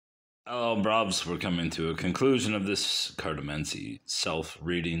Oh, Brobs, we're coming to a conclusion of this Cartomancy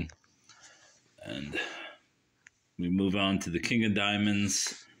self-reading, and we move on to the King of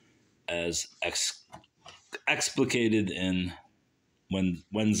Diamonds as explicated in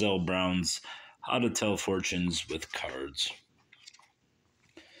Wenzell Brown's How to Tell Fortunes with Cards.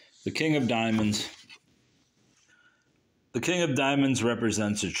 The King of Diamonds. The King of Diamonds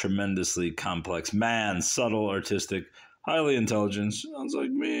represents a tremendously complex man, subtle, artistic, highly intelligent, sounds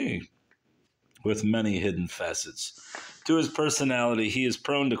like me, with many hidden facets. To his personality, he is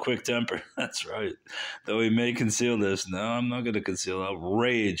prone to quick temper. That's right. Though he may conceal this, no, I'm not going to conceal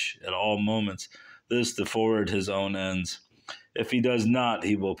outrage at all moments, this to forward his own ends. If he does not,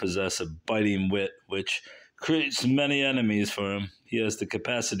 he will possess a biting wit, which creates many enemies for him. He has the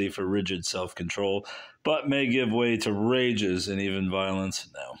capacity for rigid self-control, but may give way to rages and even violence.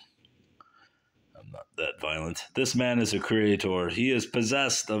 No, I'm not that violent. This man is a creator. He is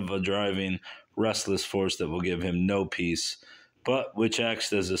possessed of a driving, restless force that will give him no peace, but which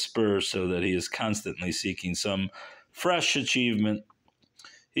acts as a spur so that he is constantly seeking some fresh achievement.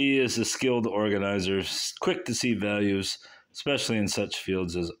 He is a skilled organizer, quick to see values, especially in such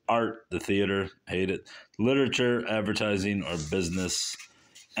fields as art, the theater, hate it, literature, advertising, or business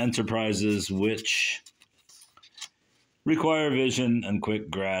enterprises which require vision and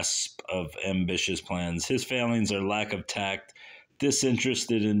quick grasp of ambitious plans. His failings are lack of tact,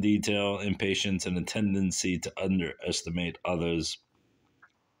 disinterested in detail, impatience, and a tendency to underestimate others.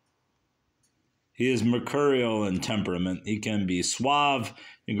 He is mercurial in temperament. He can be suave,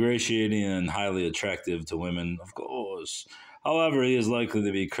 ingratiating, and highly attractive to women, of course. However, he is likely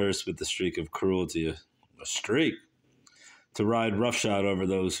to be cursed with the streak of cruelty, a streak, to ride roughshod over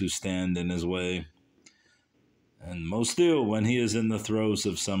those who stand in his way. And most still, when he is in the throes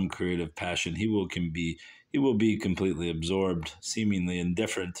of some creative passion, he will be completely absorbed, seemingly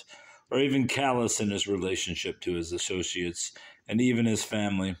indifferent, or even callous in his relationship to his associates and even his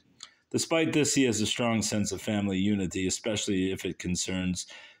family. Despite this, he has a strong sense of family unity, especially if it concerns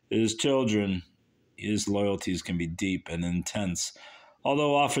his children. His loyalties can be deep and intense,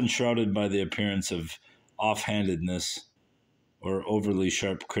 although often shrouded by the appearance of offhandedness or overly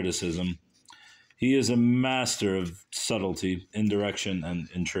sharp criticism. He is a master of subtlety, indirection, and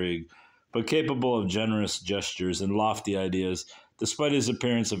intrigue, but capable of generous gestures and lofty ideas. Despite his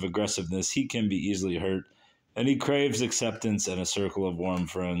appearance of aggressiveness, he can be easily hurt, and he craves acceptance and a circle of warm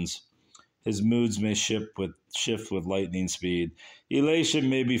friends. His moods may shift with lightning speed. Elation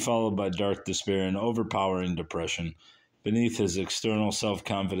may be followed by dark despair and overpowering depression. Beneath his external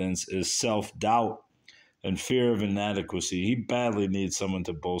self-confidence is self-doubt and fear of inadequacy. He badly needs someone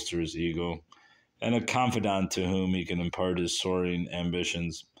to bolster his ego and a confidant to whom he can impart his soaring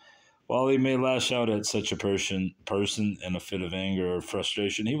ambitions. While he may lash out at such a person in a fit of anger or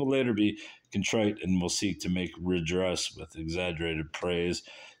frustration, he will later be contrite and will seek to make redress with exaggerated praise,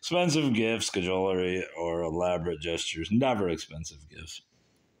 expensive gifts, cajolery, or elaborate gestures. Never expensive gifts.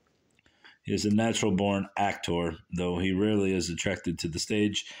 He is a natural-born actor, though he rarely is attracted to the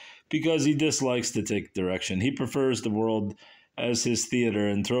stage because he dislikes to take direction. He prefers the world as his theater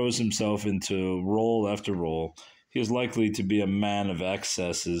and throws himself into role after role. He is likely to be a man of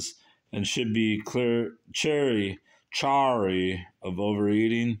excesses and should be chary of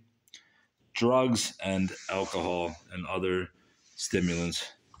overeating, drugs, and alcohol and other stimulants.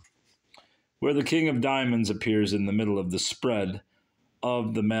 Where the King of Diamonds appears in the middle of the spread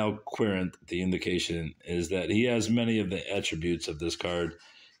of the male querent, the indication is that he has many of the attributes of this card.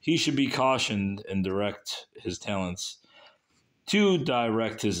 He should be cautioned and direct his talents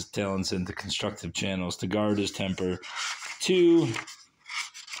into constructive channels, to guard his temper, to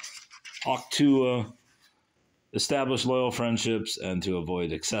establish loyal friendships, and to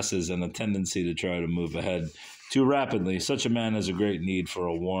avoid excesses and a tendency to try to move ahead too rapidly. Such a man has a great need for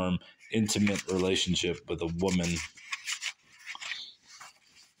a warm, intimate relationship with a woman.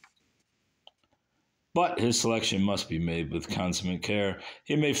 But his selection must be made with consummate care.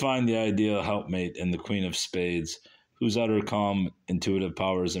 He may find the ideal helpmate in the Queen of Spades, whose utter calm, intuitive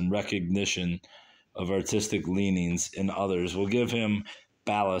powers and recognition of artistic leanings in others will give him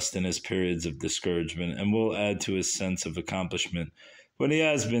ballast in his periods of discouragement and will add to his sense of accomplishment when he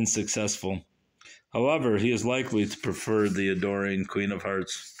has been successful. However, he is likely to prefer the adoring Queen of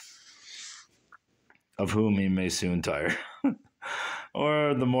Hearts, of whom he may soon tire,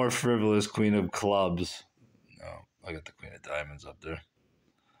 or the more frivolous Queen of Clubs. No, I got the Queen of Diamonds up there,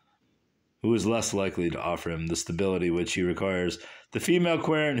 who is less likely to offer him the stability which he requires. The female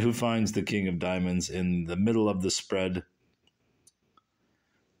querent who finds the King of Diamonds in the middle of the spread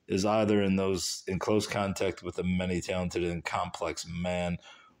is either in close contact with a many-talented and complex man,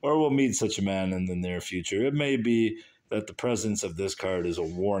 or will meet such a man in the near future. It may be that the presence of this card is a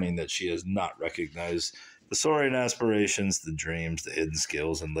warning that she has not recognized the soaring aspirations, the dreams, the hidden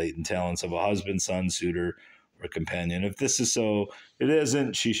skills, and latent talents of a husband, son, suitor, or companion. If this is so, it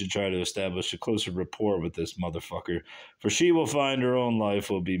isn't. She should try to establish a closer rapport with this motherfucker, for she will find her own life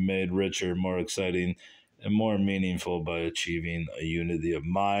will be made richer, more exciting, and more meaningful by achieving a unity of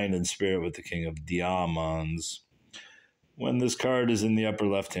mind and spirit with the King of Diamonds. When this card is in the upper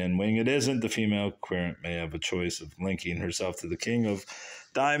left-hand wing, it isn't. The female querent may have a choice of linking herself to the King of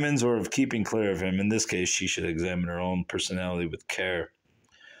Diamonds or of keeping clear of him. In this case, she should examine her own personality with care.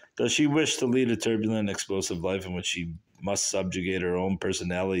 Does she wish to lead a turbulent, explosive life in which she must subjugate her own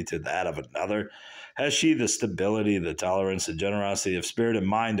personality to that of another? Has she the stability, the tolerance, the generosity of spirit and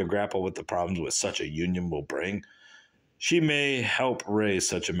mind to grapple with the problems which such a union will bring? She may help raise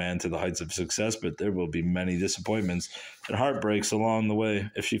such a man to the heights of success, but there will be many disappointments and heartbreaks along the way.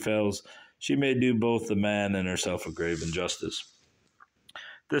 If she fails, she may do both the man and herself a grave injustice.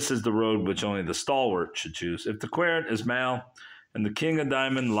 This is the road which only the stalwart should choose. If the querent is male and the King of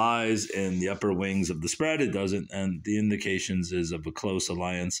Diamond lies in the upper wings of the spread, it doesn't, and the indications is of a close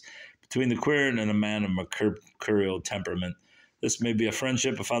alliance between the querent and a man of mercurial temperament. This may be a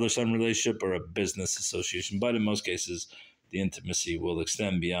friendship, a father-son relationship, or a business association, but in most cases, the intimacy will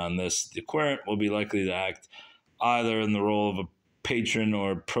extend beyond this. The querent will be likely to act either in the role of a patron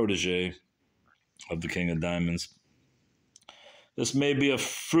or protege of the King of Diamonds. This may be a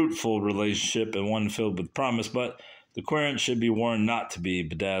fruitful relationship and one filled with promise, but the querent should be warned not to be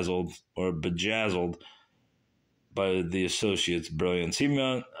bedazzled or bejazzled by the associate's brilliance.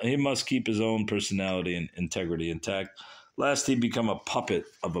 He must keep his own personality and integrity intact, lest he become a puppet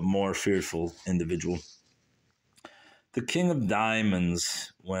of a more fearful individual. The King of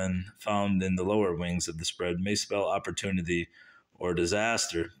Diamonds, when found in the lower wings of the spread, may spell opportunity or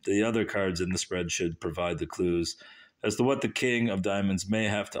disaster. The other cards in the spread should provide the clues as to what the King of Diamonds may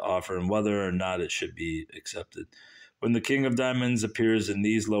have to offer and whether or not it should be accepted. When the King of Diamonds appears in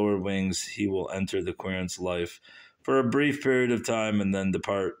these lower wings, he will enter the querent's life for a brief period of time and then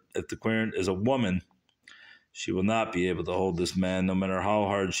depart. If the querent is a woman, she will not be able to hold this man, no matter how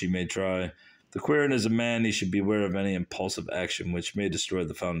hard she may try. If the querent is a man, he should beware of any impulsive action which may destroy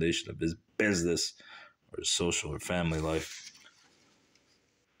the foundation of his business or his social or family life.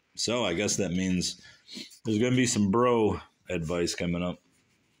 So I guess that means there's going to be some bro advice coming up.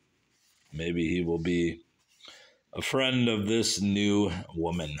 Maybe he will be a friend of this new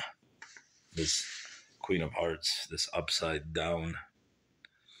woman, this Queen of Hearts, this upside down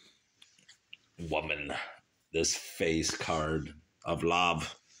woman, this face card of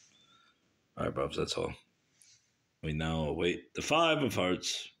love. All right, bros, that's all. We now await the 5 of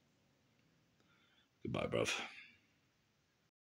Hearts. Goodbye, bruv.